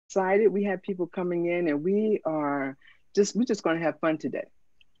excited. We have people coming in, and we're just going to have fun today.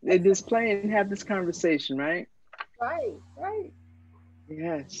 They just play and have this conversation, right? Right, right.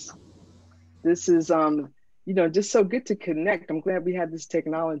 Yes. This is just so good to connect. I'm glad we have this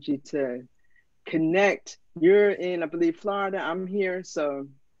technology to connect. You're in, I believe, Florida. I'm here, so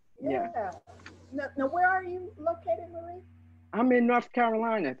yeah. Yeah. Now, where are you located, Marie? I'm in North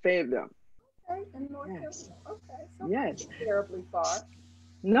Carolina, Fayetteville. Okay, in North Yes. Carolina. Okay, so not Yes. too terribly far.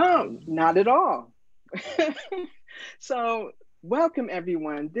 No, not at all. So, welcome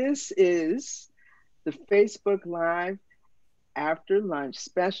everyone. This is the Facebook Live After Lunch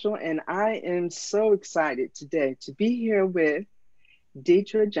special, and I am so excited today to be here with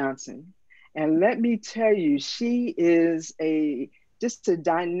Detra Johnson. And let me tell you, she is a just a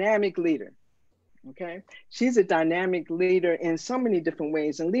dynamic leader. Okay. She's a dynamic leader in so many different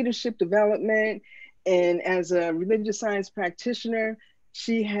ways in leadership development. And as a religious science practitioner,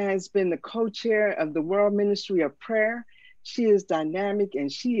 she has been the co chair of the World Ministry of Prayer. She is dynamic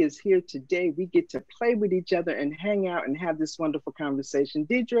and she is here today. We get to play with each other and hang out and have this wonderful conversation.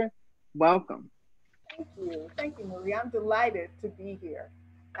 Deidre, welcome. Thank you. Thank you, Marie. I'm delighted to be here.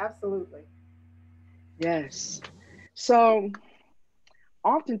 Absolutely. Yes. So,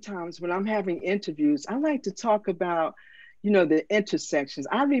 oftentimes when I'm having interviews, I like to talk about, the intersections.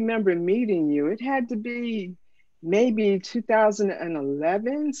 I remember meeting you. It had to be maybe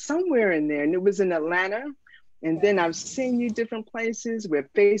 2011, somewhere in there, and it was in Atlanta. And then Yeah. I've seen you different places. We're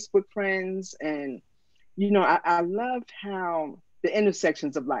Facebook friends, and I love how the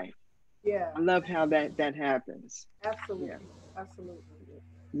intersections of life. Yeah. I love how that happens. Yeah. Absolutely. Absolutely.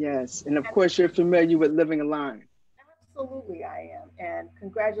 Yes. And of And course, you're familiar with Living a Line. absolutely I am. And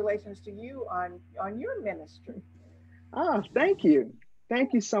congratulations to you on your ministry. Oh, thank you.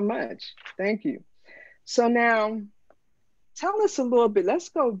 Thank you so much. Thank you. So now tell us a little bit. Let's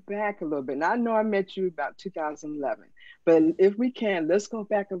go back a little bit. Now, I know I met you about 2011, but if we can, let's go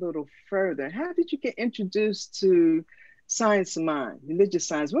back a little further. How did you get introduced to science of mind, religious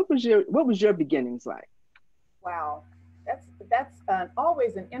science? What was your beginnings like? Wow. That's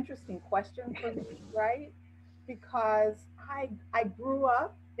always an interesting question for me, right? Because I grew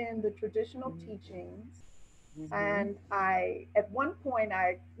up in the traditional teachings, Mm-hmm. and I at one point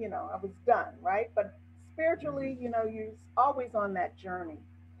I was done, right? But spiritually, you're always on that journey.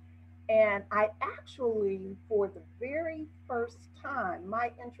 And I actually, for the very first time,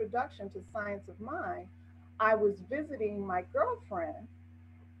 my introduction to science of mind, I was visiting my girlfriend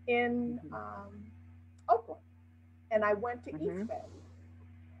in Mm-hmm. Oakland, and I went to East Mm-hmm. Bay,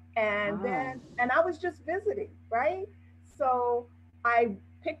 and Ah. and I was just visiting, right? So I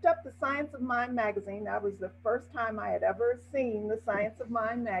picked up the Science of Mind magazine. That was the first time I had ever seen the Science of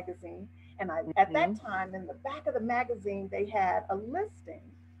Mind magazine. And at Mm-hmm. that time, in the back of the magazine, they had a listing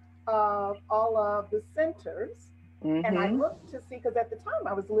of all of the centers. And I Mm-hmm. looked to see, because at the time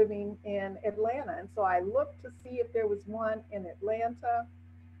I was living in Atlanta. And so I looked to see if there was one in Atlanta,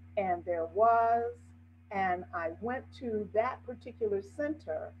 and there was. And I went to that particular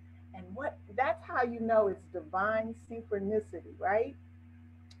center. And that's how you know it's divine synchronicity, right?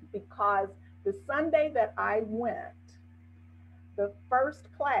 Because the Sunday that I went, the first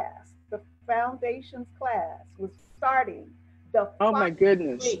class, the foundations class, was starting the Oh my following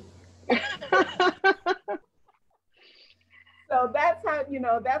goodness. week. So that's how,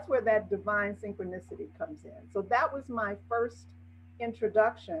 that's where that divine synchronicity comes in. So that was my first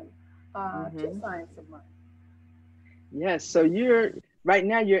introduction to Mm-hmm. science of mind. Yes. So right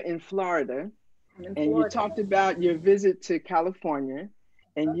now you're in Florida. I'm in And you Florida talked now. about your visit to California,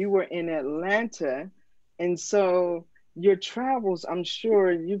 and you were in Atlanta. And so your travels, I'm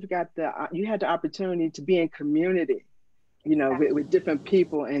sure you had the opportunity to be in community, Exactly. with different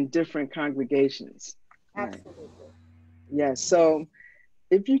people and different congregations. Right. Absolutely. Yes. So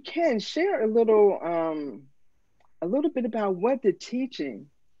if you can share a little bit about what the teaching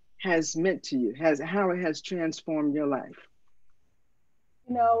has meant to you, has how it has transformed your life.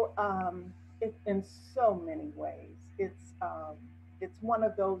 You know, in so many ways, it's one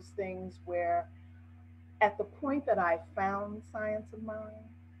of those things where, at the point that I found science of mind,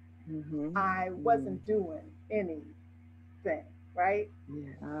 Mm-hmm. I wasn't doing anything, right?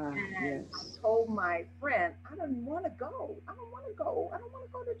 Yeah. Ah, And I yes. told my friend, I don't want to go. I don't want to go. I don't want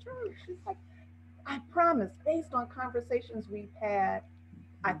to go to church. She's like, I promise, based on conversations we've had,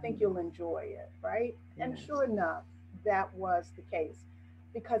 I think Mhm. you'll enjoy it, right? And Yes. sure enough, that was the case,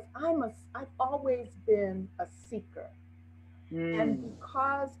 because I've always been a seeker. And Mm.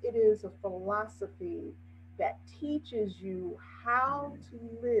 because it is a philosophy that teaches you how Yes. to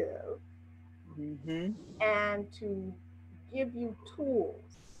live Mm-hmm. and to give you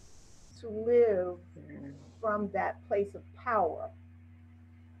tools to live Yeah. from that place of power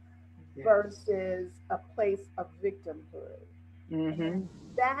Yes. versus a place of victimhood. Mm-hmm. And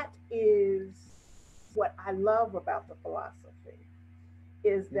that is what I love about the philosophy,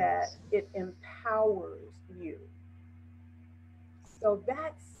 is that Yes. it empowers you. So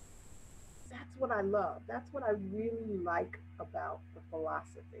that's what I love. That's what I really like about the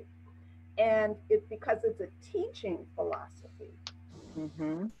philosophy. And it's because it's a teaching philosophy.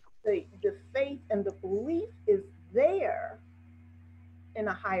 Mm-hmm. The faith and the belief is there in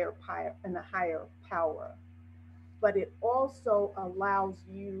a higher power, but it also allows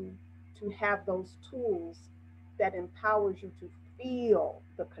you to have those tools that empowers you to feel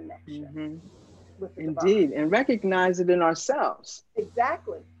the connection Mm-hmm. with the divine. Indeed. And recognize it in ourselves.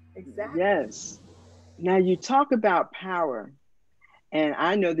 Exactly. Exactly. Yes. Now you talk about power, and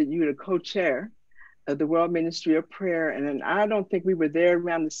I know that you're the co-chair of the World Ministry of Prayer, and I don't think we were there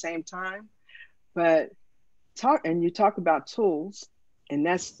around the same time, but you talk about tools, and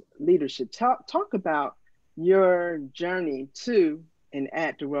that's leadership. Talk about your journey to and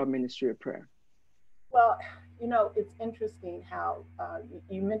at the World Ministry of Prayer. Well, it's interesting how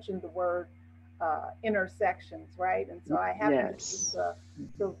you mentioned the word intersections, right? And so I happened to be Yes.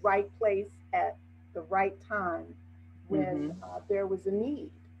 the right place at the right time when Mm-hmm. there was a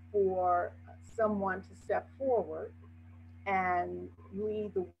need for someone to step forward and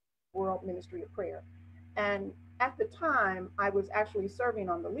lead the World Ministry of Prayer. And at the time, I was actually serving on the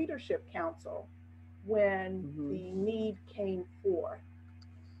Leadership Council when Mm-hmm. the need came forth.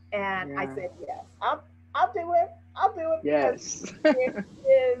 And I Yeah. said, yes, I'll do it. I'll do it because Yes. it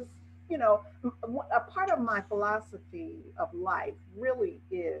is, you know, a part of my philosophy of life really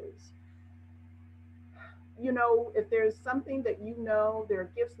is, if there's something that there are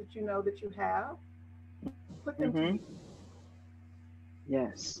gifts that that you have, put them to Mm-hmm. use.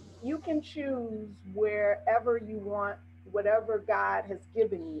 Yes. You can choose wherever you want, whatever God has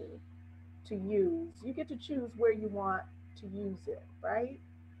given you to use. You get to choose where you want to use it, right?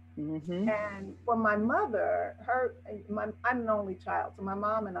 Mm-hmm. And for my mother, I'm an only child, so my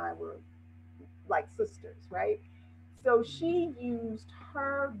mom and I were like sisters, right? So she used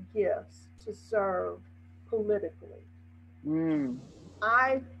her gifts to serve politically. Mm.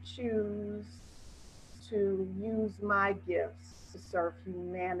 I choose to use my gifts to serve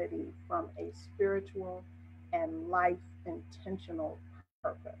humanity from a spiritual and life intentional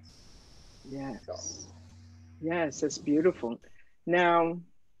purpose. So, Yes. Yes, that's beautiful. Now,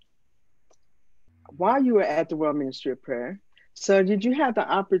 while you were at the World Ministry of Prayer, so did you have the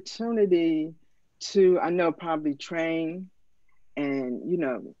opportunity to, I know, probably train and,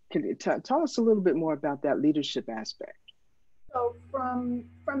 can you tell us a little bit more about that leadership aspect? so from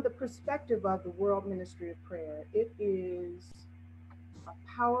the perspective of the World Ministry of Prayer, it is a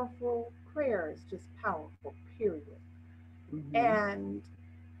powerful prayer. Is just powerful, period. Mm-hmm. And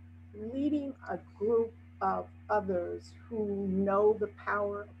leading a group of others who know the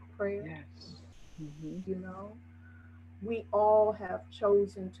power of prayer, Yes. Mm-hmm. you know, we all have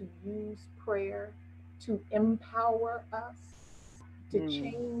chosen to use prayer to empower us, to Mm.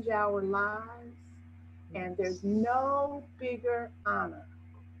 change our lives. And there's Yes. no bigger honor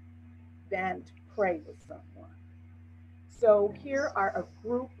than to pray with someone. So here Yes. are a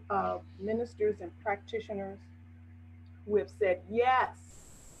group of ministers and practitioners who have said, yes,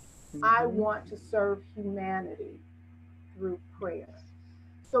 I Mm-hmm. want to serve humanity through prayer.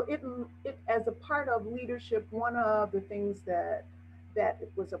 So it as a part of leadership, one of the things that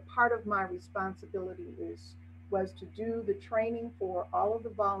was a part of my responsibility is was to do the training for all of the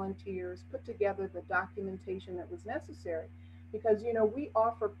volunteers, put together the documentation that was necessary. Because we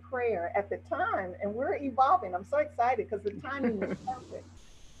offer prayer at the time, and we're evolving. I'm so excited because the timing was perfect.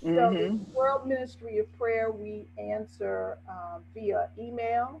 So the Mm-hmm. World Ministry of Prayer, we answer via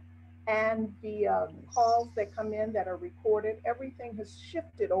email and via Yes. calls that come in that are recorded. Everything has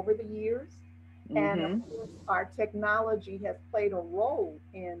shifted over the years. And of Mm-hmm. course, our technology has played a role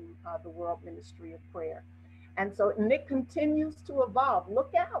in the World Ministry of Prayer. And it continues to evolve.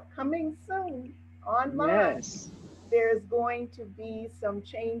 Look out, coming soon online. Yes. There's going to be some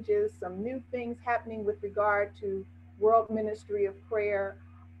changes, some new things happening with regard to World Ministry of Prayer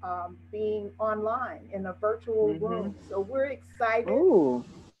being online in a virtual Mm-hmm. room. So we're excited. Oh,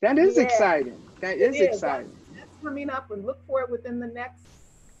 that is Yeah, exciting. That it is is. exciting. That's coming up, and look for it within the next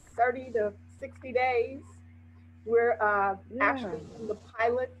 30 to 60 days. We're Yeah. actually in the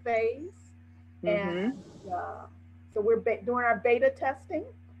pilot phase, and Mm-hmm. uh, so we're doing our beta testing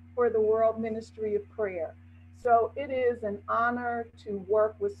for the World Ministry of Prayer. So it is an honor to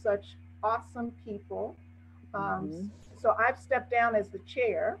work with such awesome people. Um, Mm-hmm. so I've stepped down as the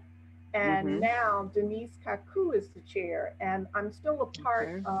chair, And Mm-hmm. now Denise Kaku is the chair, and I'm still a part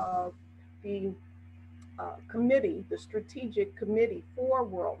Okay. of the committee, the strategic committee for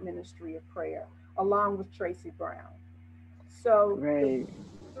World Ministry of Prayer, along with Tracy Brown. So the Great.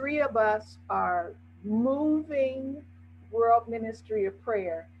 three of us are moving World Ministry of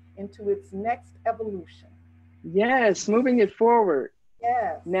Prayer into its next evolution. Yes, moving it forward.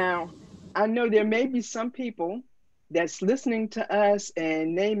 Yes. Now, I know there may be some people that's listening to us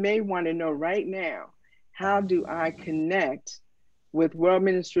and they may want to know right now, how do I connect with World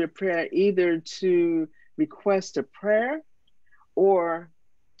Ministry of Prayer, either to request a prayer or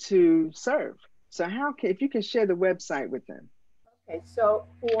to serve? So if you can share the website with them. Okay, so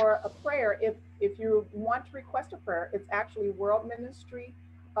for a prayer, if you want to request a prayer, it's actually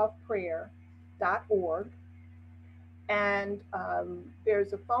worldministryofprayer.org. And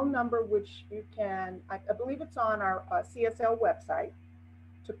there's a phone number which you can, I believe it's on our CSL website,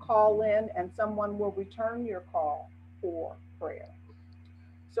 to call in and someone will return your call for prayer.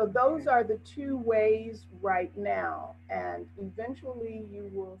 So those Okay. are the two ways right now. And eventually you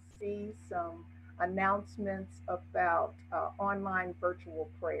will see some announcements about online virtual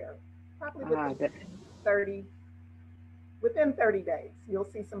prayer. Probably Ah, that 30, within 30 days, you'll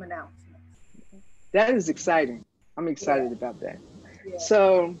see some announcements. that is exciting. I'm Yeah, excited about that. yeah,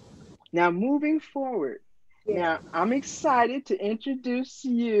 So now moving forward, yeah, now I'm excited to introduce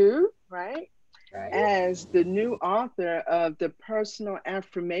you, right, right? as the new author of the personal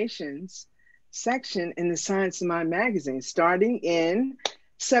affirmations section in the Science of Mind magazine, starting in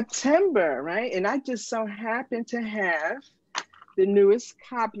September, right? And I just so happen to have the newest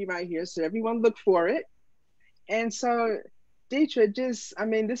copy right here, so everyone look for it. And so, Detra, I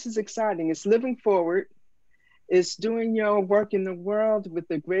mean, this is exciting. It's living forward. It's doing your work in the world with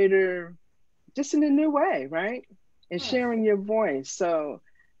a greater, just in a new way, right? And Yes. sharing your voice. So,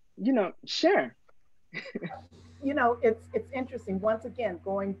 share. It's interesting. Once again,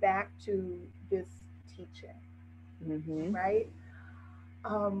 going back to this teaching, Mm-hmm. right?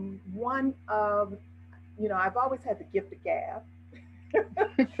 One of I've always had the gift of gab.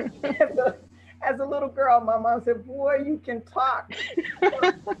 as, a, as a little girl, my mom said, "Boy, you can talk."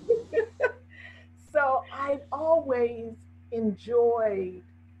 So I've always enjoyed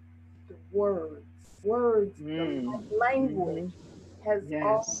the words. Words, the Mm. language Mm-hmm. has Yes.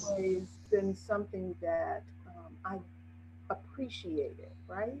 always been something that I've appreciated,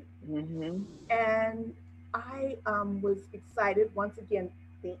 right? Mm-hmm. And I was excited once again,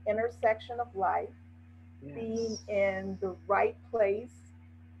 the intersection of life, being Yes. in the right place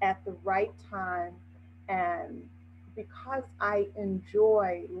at the right time. And because I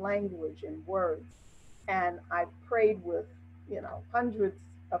enjoy language and words, and I've prayed with, hundreds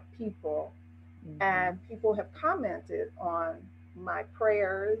of people, Mm-hmm. and people have commented on my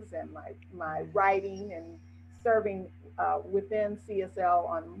prayers and my Yes. writing and serving within CSL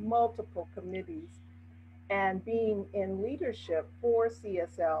on multiple committees and being in leadership for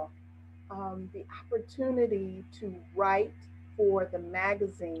CSL, the opportunity to write for the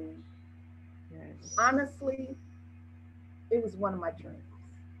magazine, Yes. honestly, it was one of my dreams.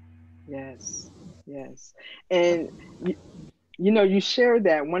 Yes. Yes. And you shared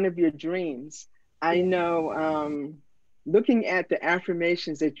that one of your dreams. I Yeah, know, looking at the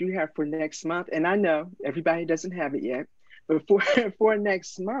affirmations that you have for next month, and I know everybody doesn't have it yet, but for for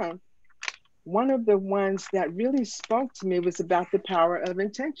next month, one of the ones that really spoke to me was about the power of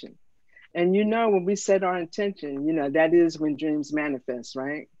intention. And when we set our intention, that is when dreams manifest,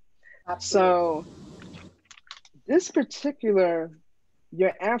 right? absolutely. So this particular,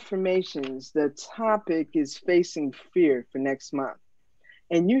 your affirmations, the topic is facing fear for next month.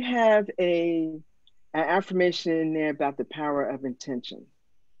 And you have an affirmation in there about the power of intention.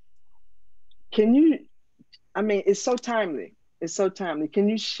 Can you, I mean, it's so timely. It's so timely. Can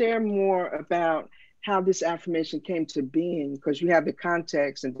you share more about how this affirmation came to being? Because you have the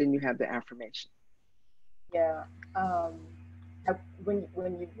context and then you have the affirmation. Yeah. Um, I,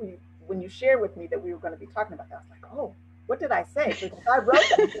 when you shared with me that we were going to be talking about that, I was like, oh, what did I say? Because I wrote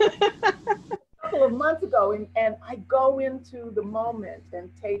that a couple of months ago, and I go into the moment and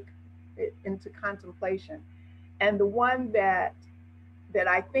take it into contemplation. And the one that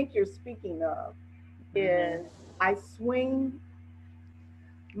I think you're speaking of Mm-hmm. is, I swing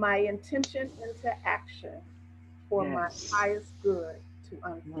my intention into action for my Yes. highest good to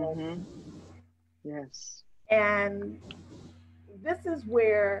unfold. Mm-hmm. Yes. And this is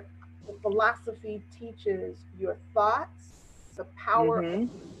where the philosophy teaches your thoughts, the power of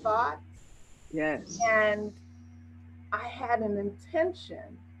Mm-hmm. your thoughts. Yes. And I had an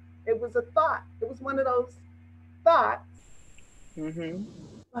intention. It was a thought. It was one of those thoughts, Mm-hmm.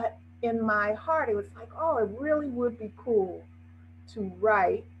 but in my heart, it was like, oh, it really would be cool to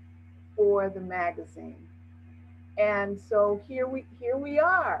write for the magazine. And so here we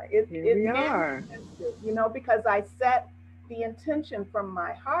are. Here It we are. manifested, because I set the intention from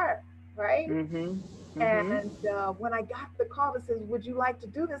my heart, right? Mm-hmm. Mm-hmm. And when I got the call that says, "Would you like to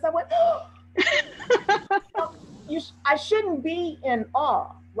do this?" I went, oh, I shouldn't be in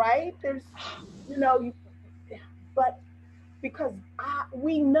awe, right? There's, you know, you, but because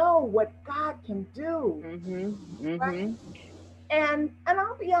we know what God can do, Mm-hmm. right? Mm-hmm. And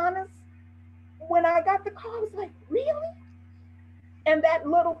I'll be honest, when I got the call, I was like, really? And that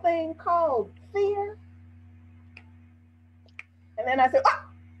little thing called fear, and then I said, oh,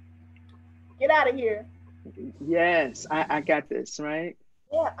 get out of here. Yes, I got this, right?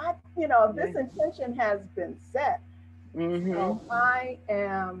 Yeah, Yeah. this intention has been set, Mm-hmm. so I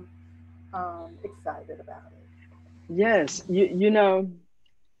am excited about it. Yes.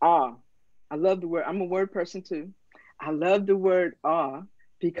 Awe. I love the word. I'm a word person too. I love the word awe Yeah,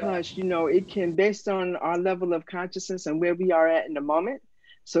 because it can based on our level of consciousness and where we are at in the moment.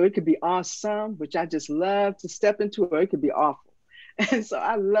 So it could be awesome, which I just love to step into, or it could be awful. And so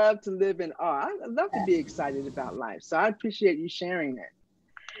I love to live in awe. I love to be excited about life. So I appreciate you sharing that.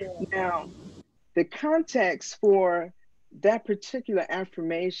 yeah. Now, the context for that particular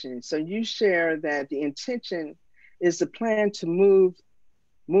affirmation. So you share that the intention is the plan to move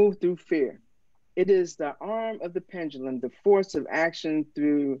through fear. It is the arm of the pendulum, the force of action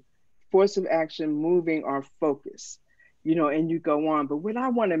moving our focus, and you go on. But what I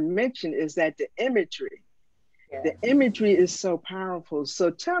want to mention is that the Yes. imagery is so powerful. So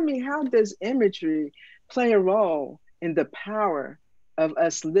tell me, how does imagery play a role in the power of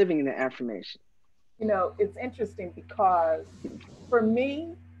us living the affirmation? It's interesting because for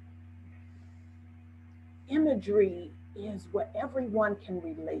me, imagery is what everyone can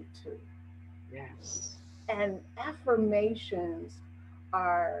relate to. Yes. And affirmations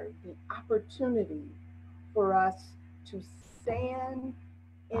are the opportunity for us to stand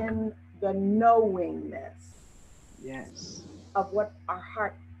in the knowingness Yes. of what our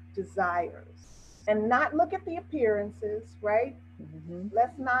heart desires and not look at the appearances, right? Mm-hmm.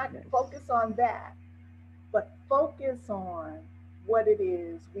 Let's not Yes. focus on that, but focus on what it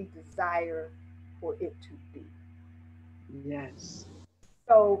is we desire for it to be. Yes.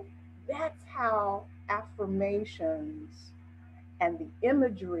 So that's how affirmations and the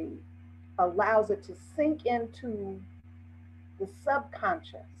imagery allows it to sink into the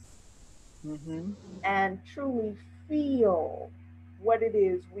subconscious Mm-hmm. and truly feel what it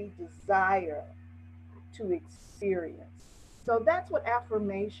is we desire to experience. So that's what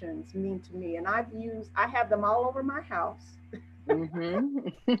affirmations mean to me. And I have them all over my house. Mm-hmm.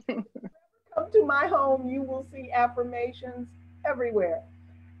 Come to my home, you will see affirmations everywhere.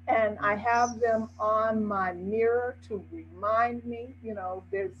 And I Yes. have them on my mirror to remind me,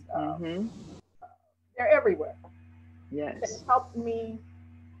 Mm-hmm. they're everywhere to Yes. help me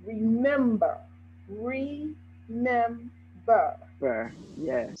remember, remember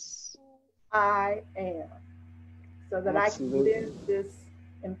Yes. I am, so that I can live Absolutely. this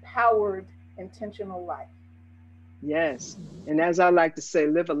empowered, intentional life. Yes. And as I like to say,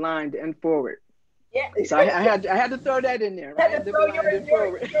 live aligned and forward. Yeah, So I had to throw that in there, had right? to Live throw aligned and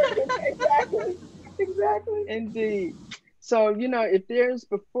forward. exactly, exactly. Indeed. So, if there's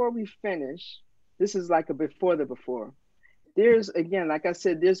before we finish, this is like a before the before. There's again, like I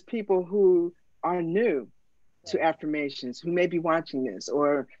said, there's people who are new to affirmations who may be watching this,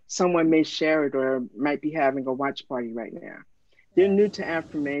 or someone may share it, or might be having a watch party right now. They're new to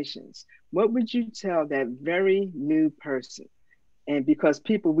affirmations. What would you tell that very new person? And because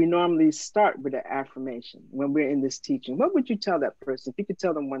people, we normally start with an affirmation when we're in this teaching. What would you tell that person if you could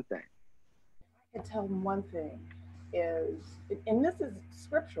tell them one thing? I can tell them one thing is, and this is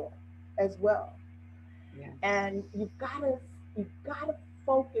scriptural as well, Yes. and you've got to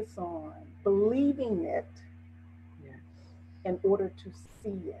focus on believing it Yes. in order to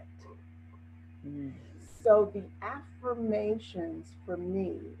see it. Mm. So the affirmations for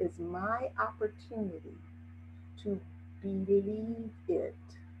me is my opportunity to believe it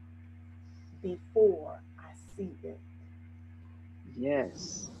before I see it.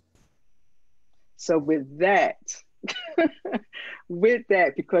 Yes. So with that, with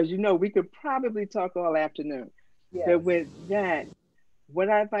that, because we could probably talk all afternoon, Yes. but with that, what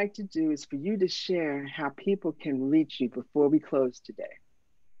I'd like to do is for you to share how people can reach you before we close today.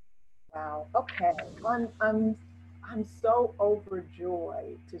 Wow. Okay. I'm so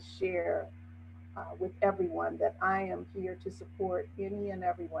overjoyed to share with everyone that I am here to support any and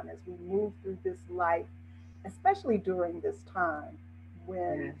everyone as we move through this life, especially during this time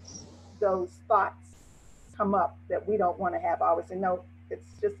when Yes. those thoughts come up that we don't want to have. I always say, no, it's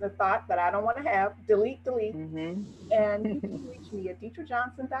just a thought that I don't want to have. Delete, delete. Mm-hmm. And you can reach me at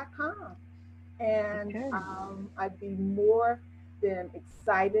detrajohnson.com. And Okay. I'd be more than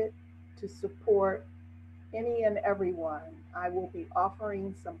excited to support any and everyone. I will be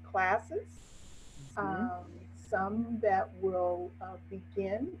offering some classes, Mm-hmm. um, some that will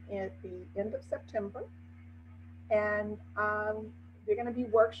begin at the end of September. And they're going to be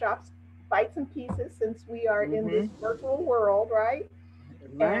workshops, bites and pieces, since we are in this Mm-hmm. virtual world, right?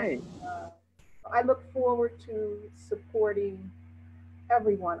 And Right. uh, I look forward to supporting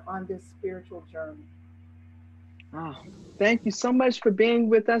everyone on this spiritual journey. Oh, thank you so much for being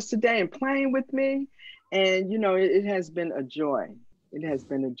with us today and playing with me. And it has been a joy. It has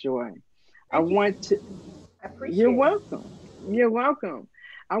been a joy. I Thank you. want to, I you're appreciate it. welcome. You're welcome.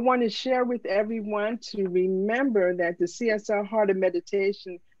 I want to share with everyone to remember that the CSL Heart of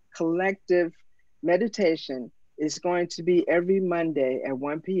Meditation Collective Meditation is going to be every Monday at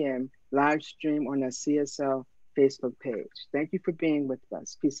 1 p.m. live stream on our CSL Facebook page. Thank you for being with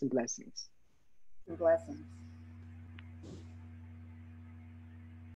us. Peace and blessings. And blessings.